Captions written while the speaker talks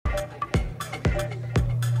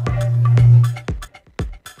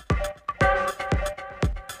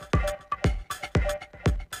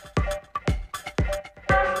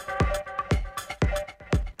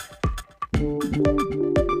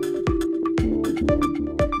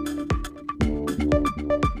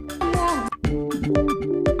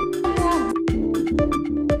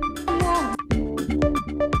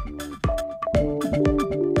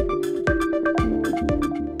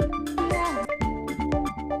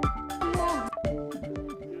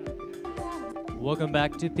Welcome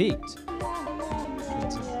back to Peaked.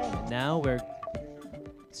 And now we're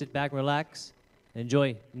sit back, relax, and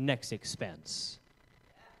enjoy Next Expanse.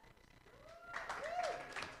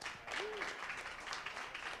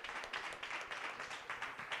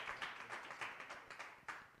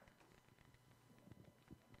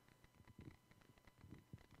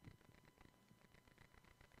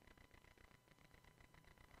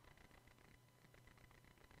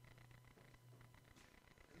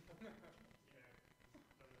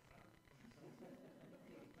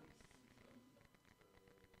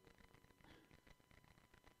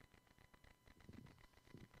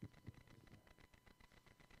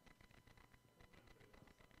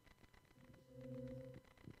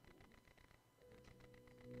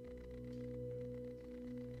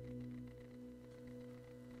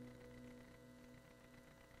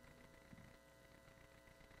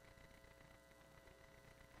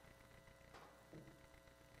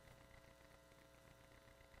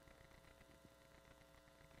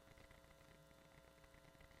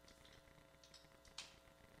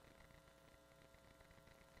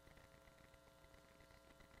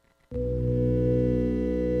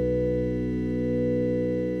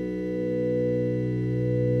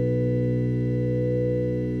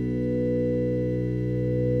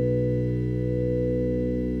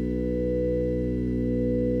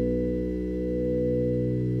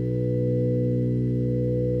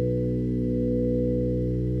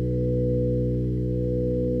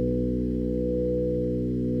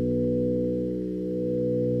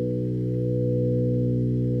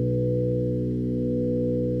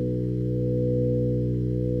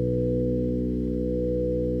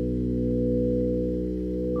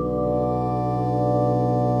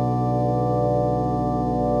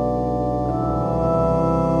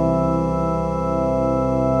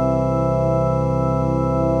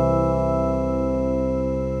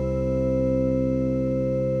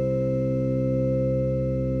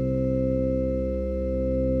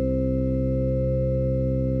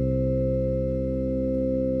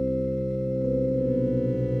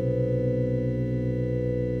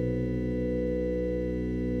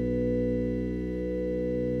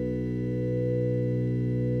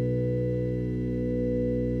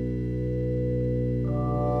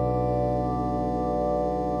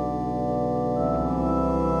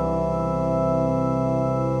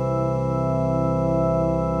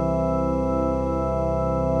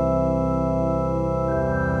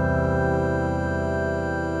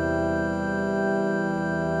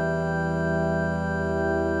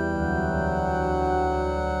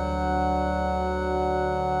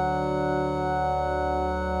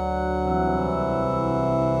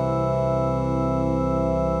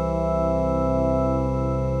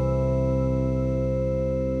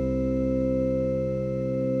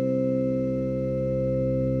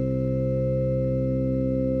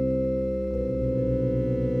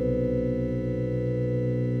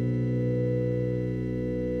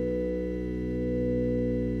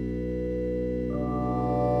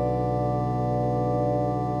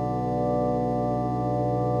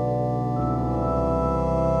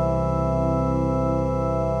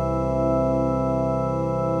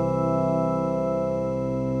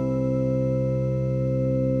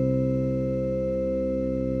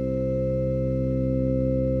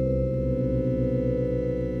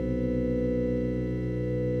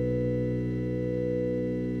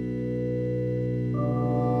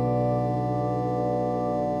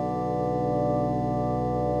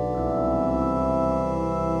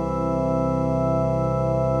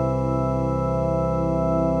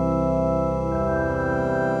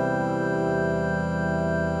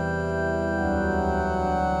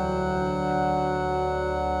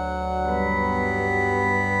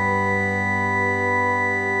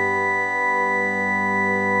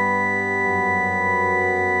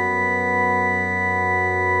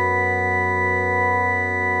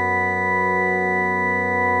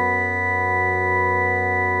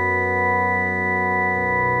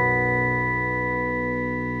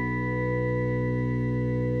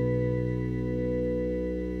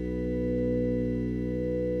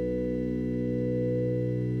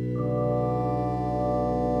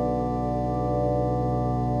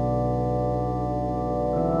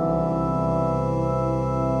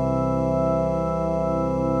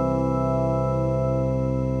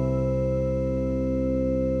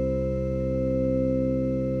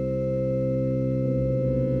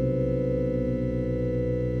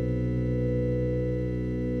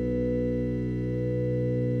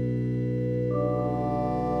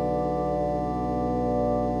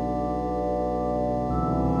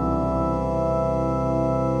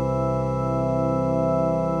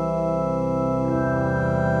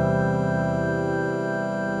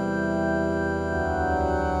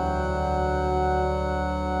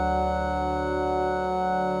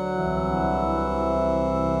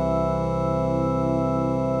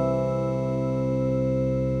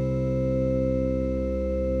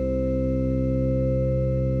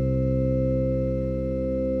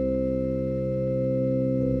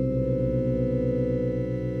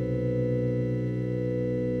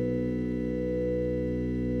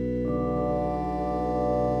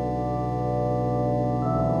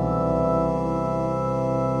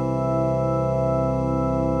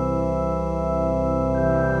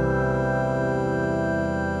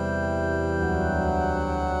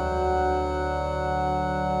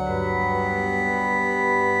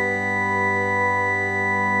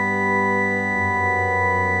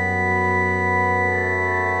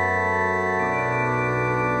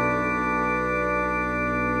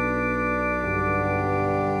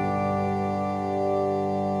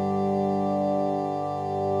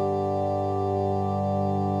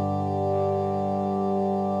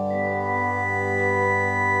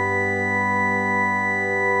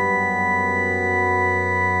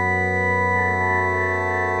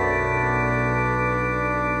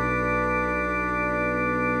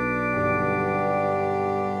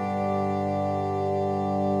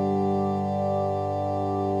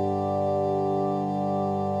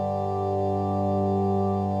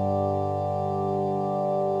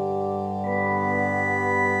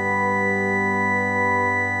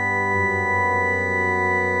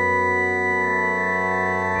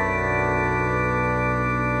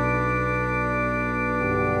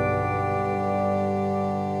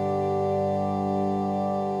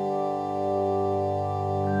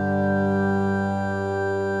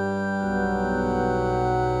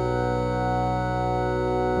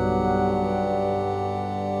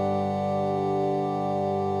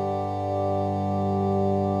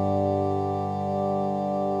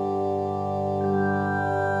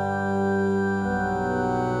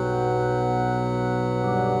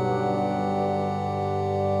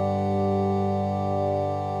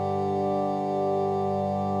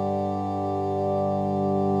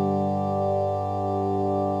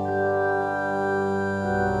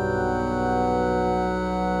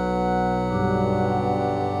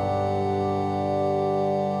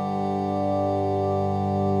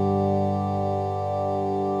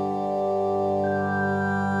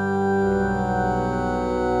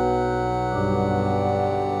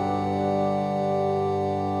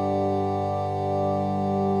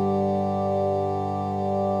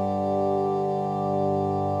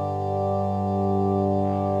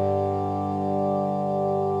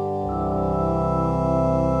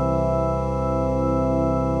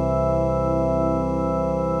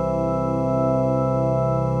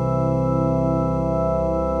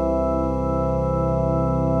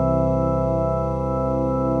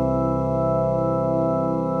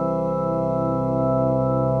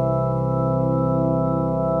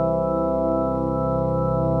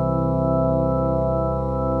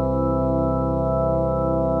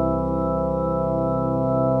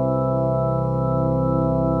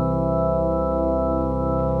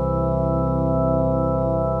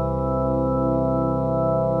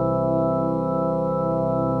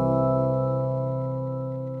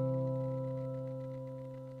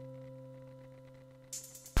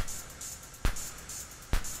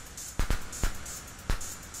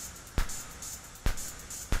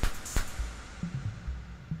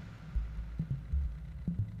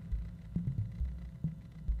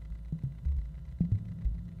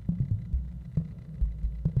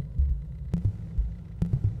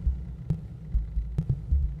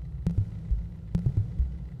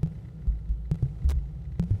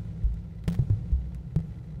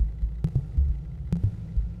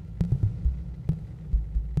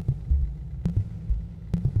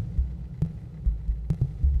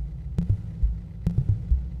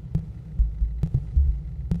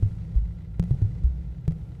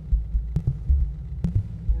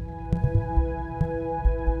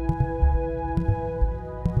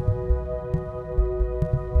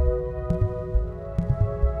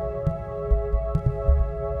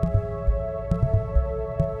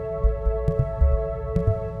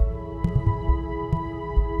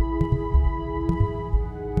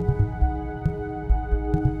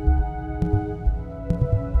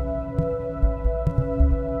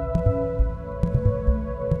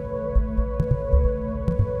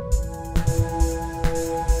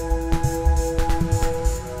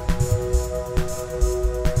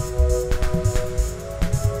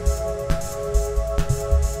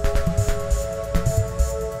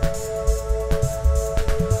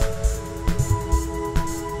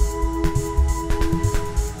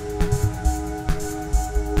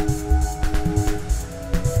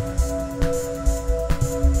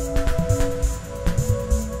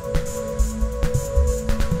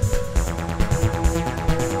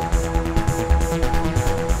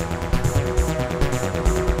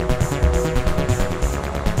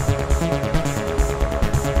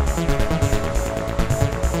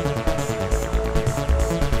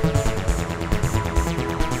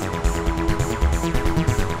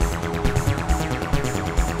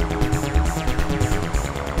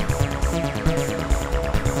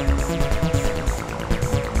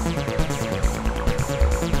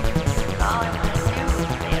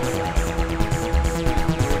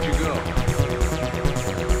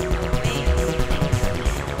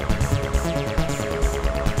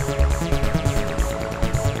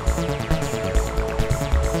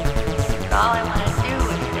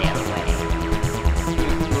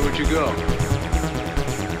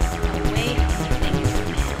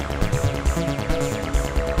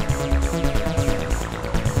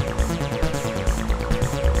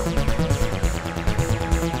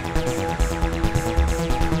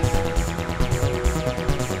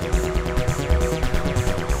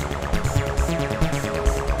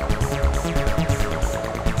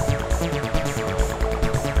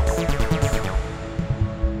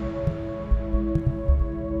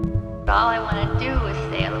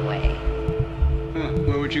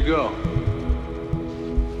 you go?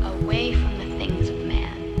 Away from the things of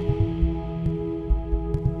man.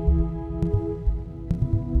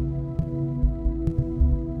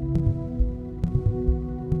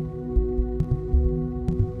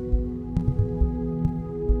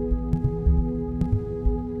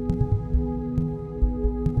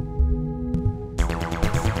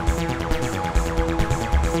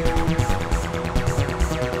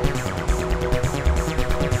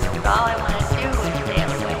 All I want to do is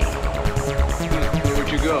sail away. Where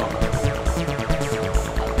would you go?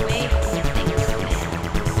 Away from the things of man.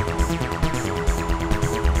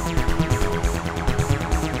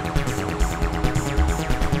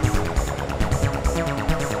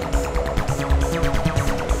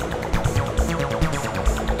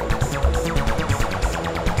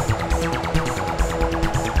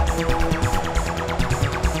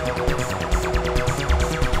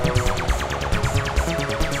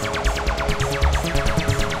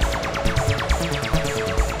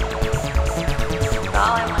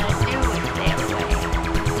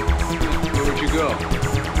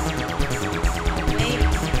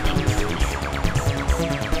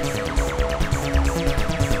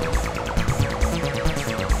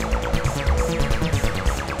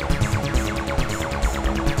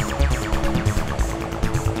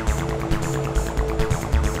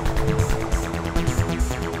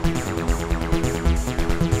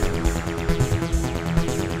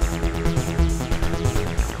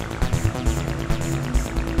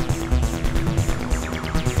 I want to do is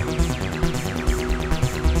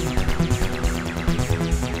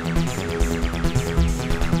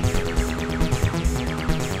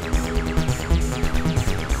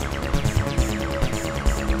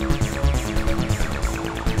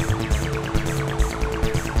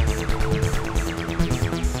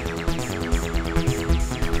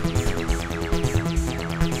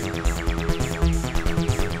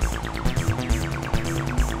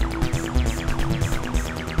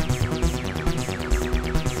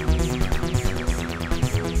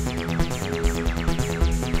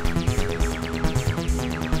sail away. Where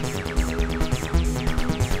would you go? Away from the things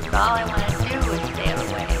of man. All I want to do is sail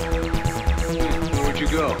away. Where would you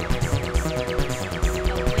go?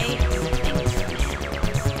 Away from the things of man.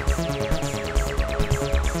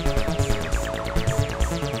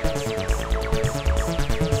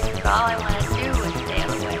 All I want to do is sail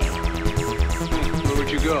away. Where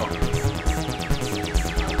would you go?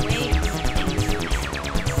 Away from the things of man.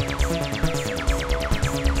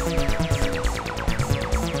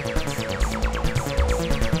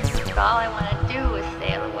 All I want to do is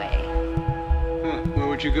sail away. Where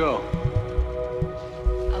would you go?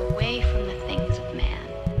 Away from the things of man.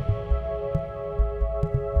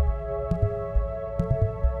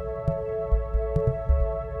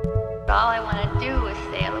 All I want to do is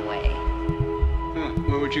sail away.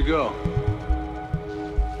 Where would you go?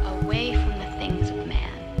 Away from the things of man.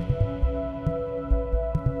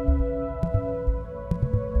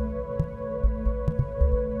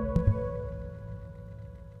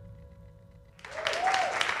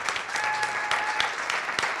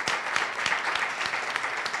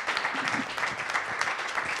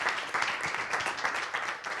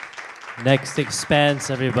 Next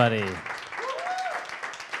Expanse, everybody.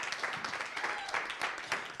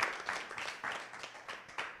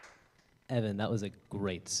 Evan, that was a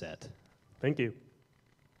great set. Thank you.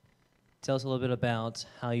 Tell us a little bit about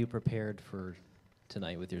how you prepared for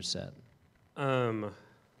tonight with your set. Well,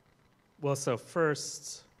 so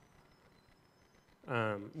first,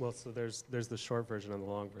 so there's the short version and the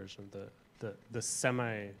long version. The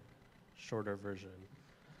semi-shorter version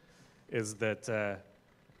is that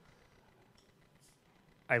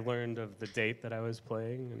I learned of the date that I was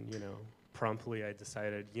playing, and promptly I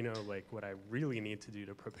decided, like what I really need to do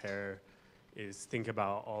to prepare is think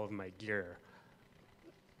about all of my gear.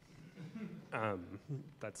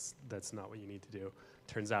 That's not what you need to do,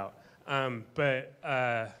 turns out. But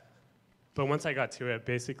once I got to it,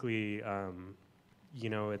 basically,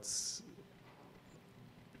 it's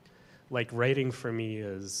like writing for me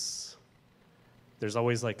is, there's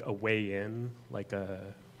always like a way in, like a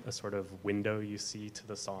sort of window you see to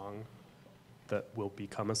the song that will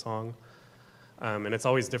become a song. And it's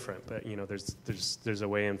always different, but there's a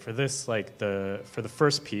way in. For this, like for the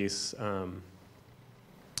first piece,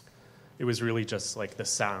 it was really just like the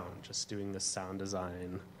sound, just doing the sound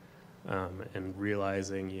design, and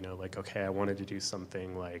realizing, like, okay, I wanted to do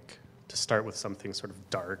something like, to start with something sort of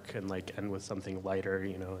dark and like end with something lighter,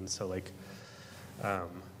 and so like,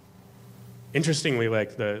 interestingly,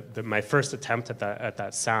 like my first attempt at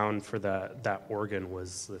that sound for that organ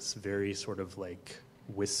was this very sort of like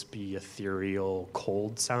wispy, ethereal,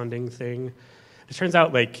 cold sounding thing. it turns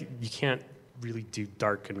out like you can't really do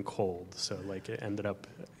dark and cold, so like it ended up,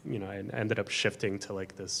 you know, I ended up shifting to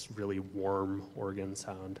like this really warm organ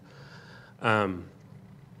sound. And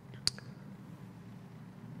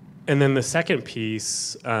then the second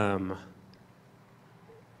piece,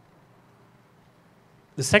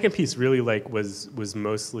 really like was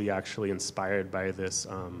mostly actually inspired by this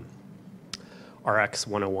RX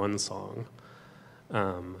 101 song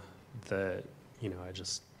that, you know, I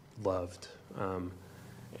just loved.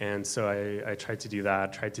 And so I tried to do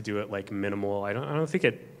that, tried to do it like minimal. I don't think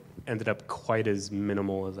it ended up quite as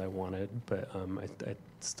minimal as I wanted, but I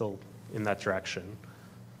still in that direction.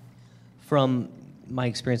 From my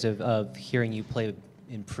experience of hearing you play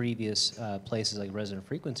in previous places like Resonant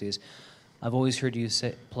Frequencies, I've always heard you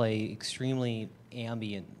play extremely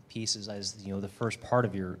ambient pieces, as you know, the first part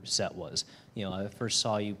of your set was. You know, I first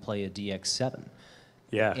saw you play a DX7.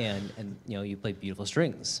 Yeah. And you know, you played beautiful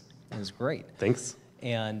strings. It was great. Thanks.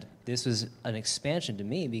 And this was an expansion to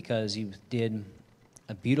me because you did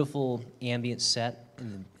a beautiful ambient set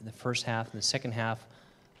in the first half, and the second half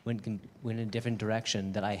went in a different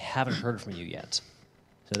direction that I haven't heard from you yet.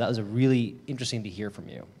 So that was a really interesting to hear from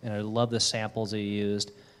you. And I love the samples that you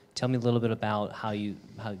used. Tell me a little bit about how you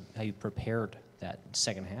prepared that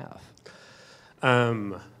second half.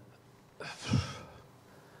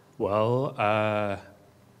 Well, I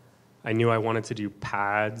knew I wanted to do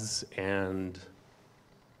pads and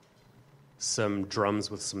some drums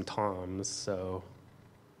with some toms, so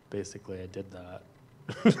basically I did that.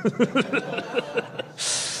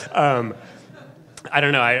 I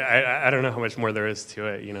don't know. I don't know how much more there is to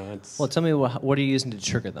it. You know. Well, tell me what are you using to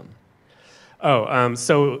trigger them? Oh,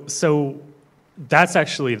 so that's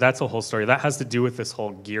a whole story. That has to do with this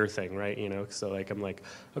whole gear thing, right? You know, so like I'm like,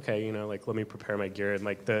 okay, you know, like let me prepare my gear, and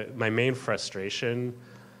like my main frustration,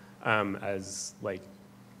 as like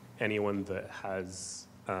anyone that has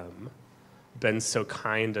been so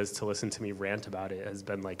kind as to listen to me rant about it, has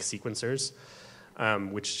been like sequencers,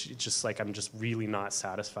 which just like I'm just really not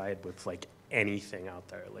satisfied with like anything out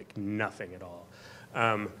there, like nothing at all,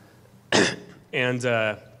 and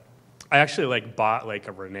I actually like bought like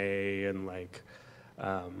a Renee and like,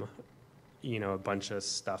 you know, a bunch of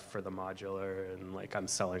stuff for the modular, and like I'm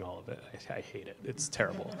selling all of it. I hate it. It's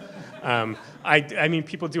terrible. I mean,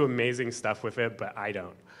 people do amazing stuff with it, but I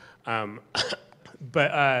don't.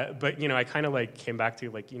 But you know, I kind of like came back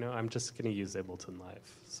to like, you know, I'm just gonna use Ableton Live.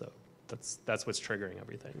 So that's what's triggering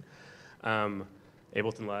everything.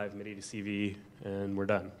 Ableton Live, MIDI to CV, and we're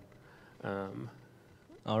done.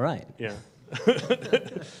 All right. Yeah.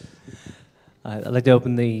 I'd like to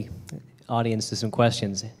open the audience to some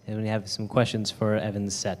questions, and we have some questions for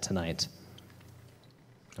Evan's set tonight.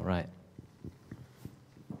 All right.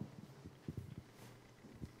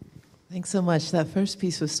 Thanks so much. That first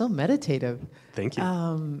piece was so meditative. Thank you.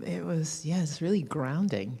 It was, yeah, it's really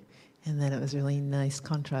grounding. And then it was really nice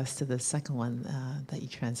contrast to the second one that you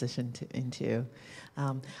transitioned into.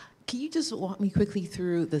 Can you just walk me quickly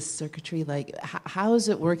through the circuitry? Like, how is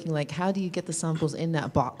it working? Like, how do you get the samples in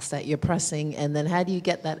that box that you're pressing? And then how do you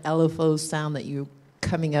get that LFO sound that you're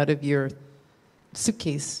coming out of your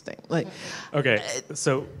suitcase thing? Like, okay,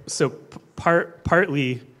 so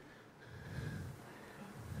partly...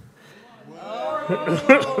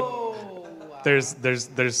 there's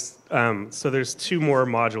two more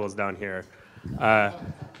modules down here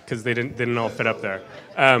because they didn't all fit up there,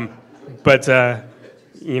 but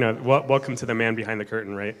you know, welcome to the man behind the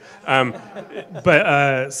curtain, right?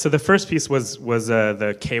 So the first piece was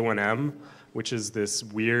the K1M, which is this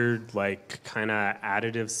weird like kind of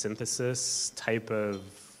additive synthesis type of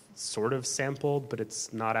sort of sampled, but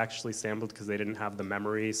it's not actually sampled because they didn't have the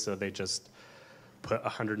memory, so they just put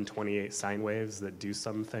 128 sine waves that do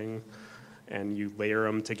something, and you layer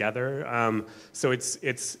them together. So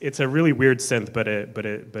it's a really weird synth, but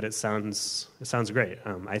it sounds great,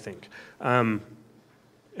 I think.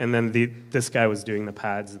 And then this guy was doing the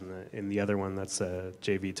pads in the other one. That's a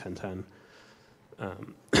JV 1010.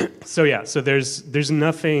 So yeah, so there's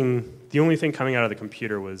nothing. The only thing coming out of the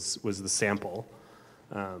computer was the sample,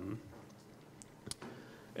 and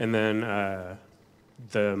then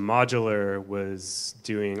the modular was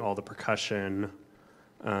doing all the percussion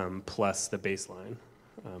plus the bass line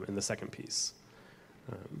in the second piece.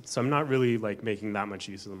 So I'm not really like making that much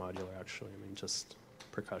use of the modular actually. I mean, just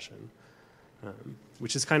percussion,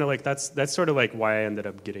 which is kind of like that's sort of like why I ended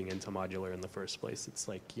up getting into modular in the first place. It's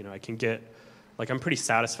like, you know, I can get like I'm pretty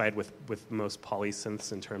satisfied with most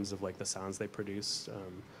polysynths in terms of like the sounds they produce,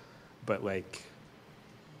 but like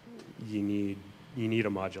you need a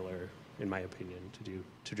modular, in my opinion,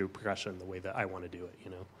 to do percussion the way that I want to do it,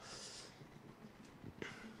 you know.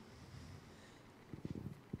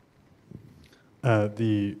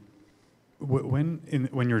 The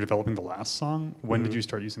when you were developing the last song, when did you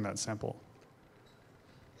start using that sample?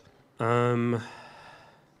 That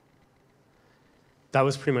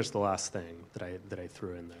was pretty much the last thing that I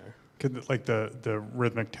threw in there. Like the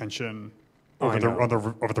rhythmic tension Oh, over I know.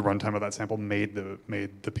 over the runtime of that sample made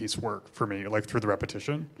the piece work for me, like through the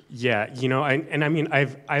repetition. Yeah, you know, I mean,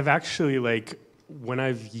 I've actually, like, when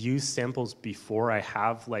I've used samples before, I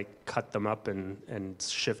have like cut them up and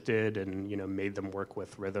shifted and, you know, made them work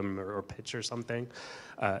with rhythm or pitch or something.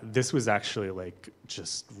 This was actually like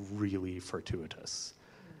just really fortuitous.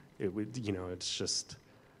 It would, you know, it's just,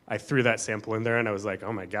 I threw that sample in there and I was like,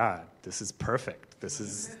 oh my God, this is perfect. This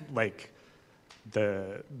is like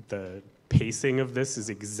the pacing of this is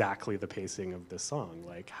exactly the pacing of this song.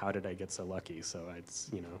 Like, how did I get so lucky? So it's,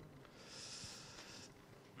 you know.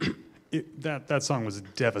 That song was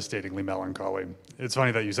devastatingly melancholy. It's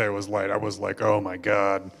funny that you say it was light. I was like, oh my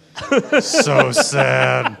God, so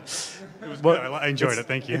sad. It was good. I enjoyed it.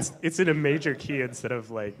 Thank you. It's in a major key instead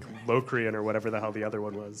of like Locrian or whatever the hell the other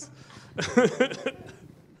one was.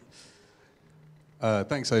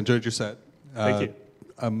 Thanks. I enjoyed your set. Thank you.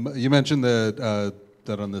 You mentioned that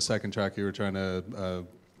on the second track you were trying to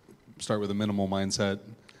start with a minimal mindset.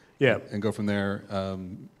 Yeah. And go from there.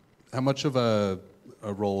 How much of a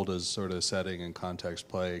role does sort of setting and context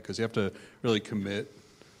play? Because you have to really commit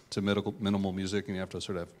to minimal music, and you have to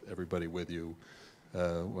sort of have everybody with you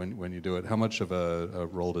when you do it. How much of a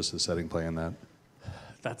role does the setting play in that?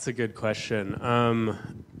 That's a good question.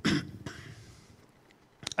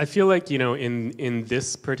 I feel like, you know, in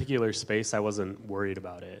this particular space, I wasn't worried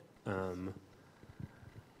about it.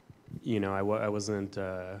 You know, I wasn't,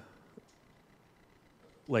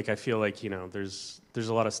 like, I feel like, you know, there's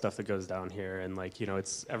a lot of stuff that goes down here, and, like, you know,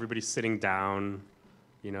 it's everybody's sitting down,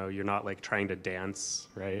 you know, you're not, like, trying to dance,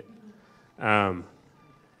 right?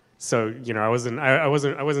 So, you know, I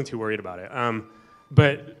wasn't too worried about it.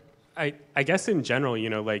 But I guess in general, you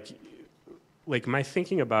know, like my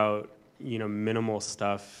thinking about, you know, minimal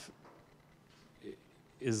stuff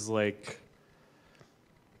is like,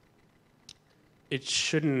 it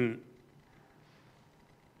shouldn't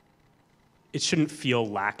feel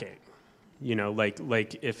lacking, you know, like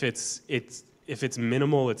if it's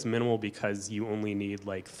minimal, it's minimal because you only need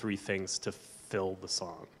like 3 things to fill the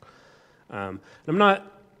song. And I'm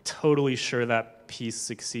not totally sure that piece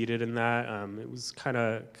succeeded in that. It was kind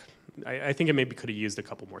of, I think it maybe could have used a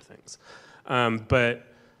couple more things. But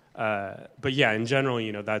yeah, in general,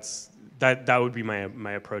 you know, that would be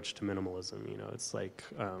my approach to minimalism. You know, it's like,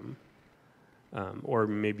 or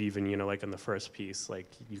maybe even, you know, like in the first piece,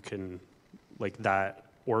 like you can, like that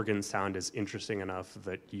organ sound is interesting enough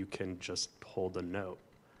that you can just hold a note,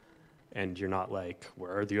 and you're not like,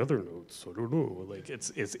 where are the other notes? I don't know. Like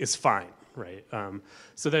it's fine, right?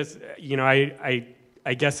 So that's, you know,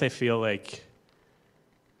 I guess I feel like,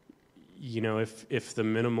 you know, if the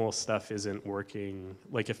minimal stuff isn't working,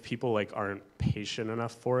 like if people like aren't patient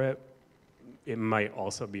enough for it, it might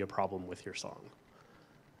also be a problem with your song.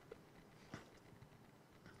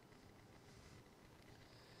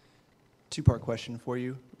 Two-part question for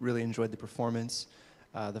you. Really enjoyed the performance.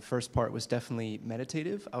 The first part was definitely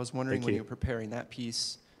meditative. I was wondering when you were preparing that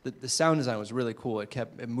piece, the sound design was really cool.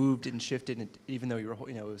 It moved and shifted, and even though you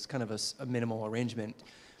know, it was kind of a minimal arrangement.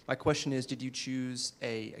 My question is, did you choose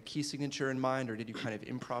a key signature in mind, or did you kind of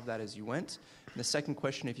improv that as you went? And the second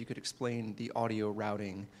question, if you could explain the audio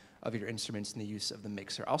routing of your instruments and the use of the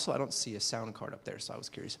mixer. Also, I don't see a sound card up there, so I was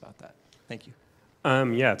curious about that. Thank you.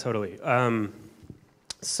 Yeah, totally.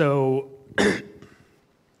 So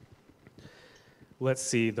let's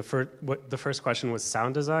see. The first question was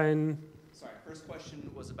sound design. Sorry, first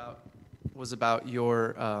question was about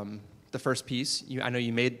your the first piece. I know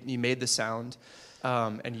you made the sound.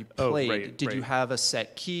 And you played. Oh, right, Did you have a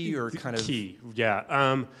set key or kind of key?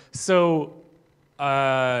 Yeah. So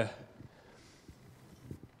I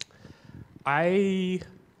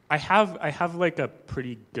have like a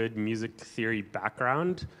pretty good music theory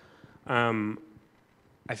background.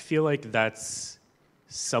 I feel like that's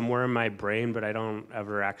somewhere in my brain, but I don't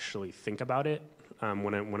ever actually think about it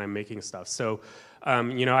when I'm making stuff. So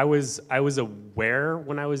you know, I was aware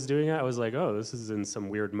when I was doing it. I was like, oh, this is in some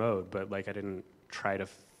weird mode, but like I didn't try to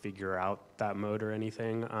figure out that mode or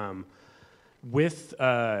anything. With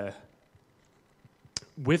a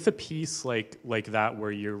piece like that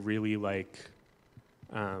where you're really like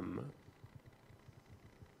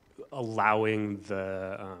allowing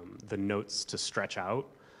the notes to stretch out,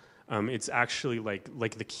 it's actually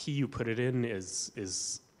like the key you put it in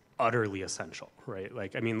is utterly essential, right?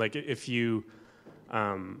 Like, I mean, like if you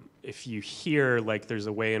hear like there's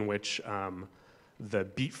a way in which the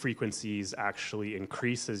beat frequencies actually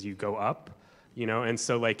increase as you go up, you know, and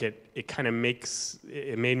so like it kind of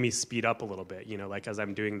made me speed up a little bit, you know, like as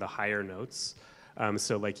I'm doing the higher notes.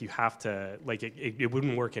 So like you have to, like it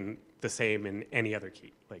wouldn't work in the same in any other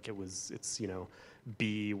key. Like it's you know,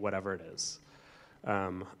 B whatever it is.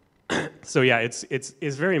 So yeah, it's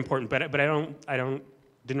very important, but I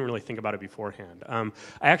didn't really think about it beforehand. I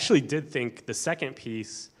actually did think the second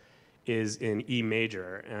piece is in E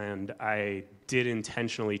major, and I did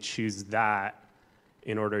intentionally choose that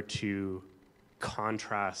in order to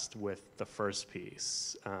contrast with the first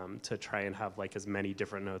piece, to try and have like as many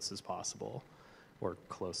different notes as possible, or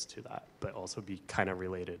close to that, but also be kind of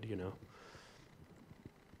related, you know.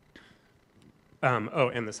 Oh,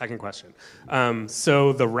 and the second question.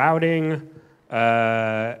 So the routing,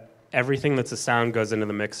 everything that's a sound goes into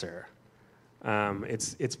the mixer.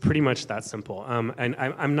 It's pretty much that simple. And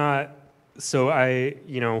I'm not, so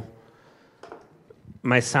you know,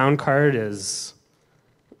 my sound card is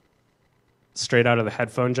straight out of the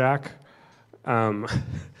headphone jack,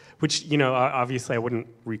 which, you know, obviously I wouldn't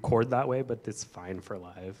record that way, but it's fine for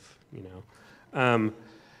live, you know.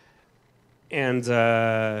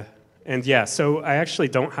 And yeah, so I actually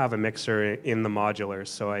don't have a mixer in the modular,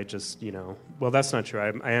 so I just, you know, well, that's not true.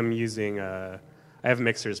 I am using, I have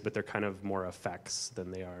mixers, but they're kind of more effects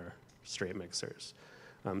than they are straight mixers.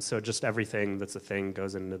 So just everything that's a thing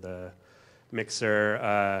goes into the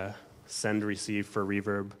mixer, send, receive for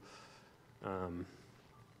reverb.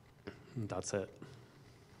 That's it.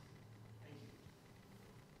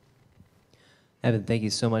 Evan, thank you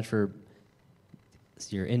so much for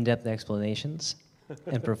your in-depth explanations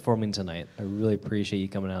and performing tonight. I really appreciate you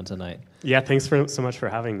coming out tonight. Yeah, thanks so much for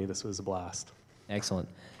having me. This was a blast. Excellent.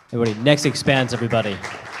 Everybody, Next Expanse, everybody.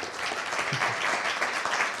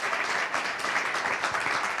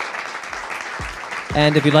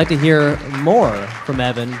 And if you'd like to hear more from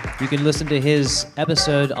Evan, you can listen to his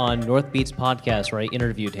episode on North Beats podcast where I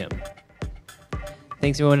interviewed him.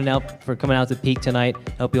 Thanks everyone for coming out to Peak tonight.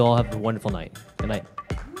 Hope you all have a wonderful night. Good night.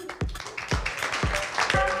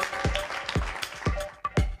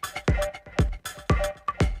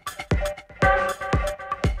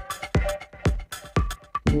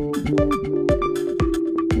 Thank you.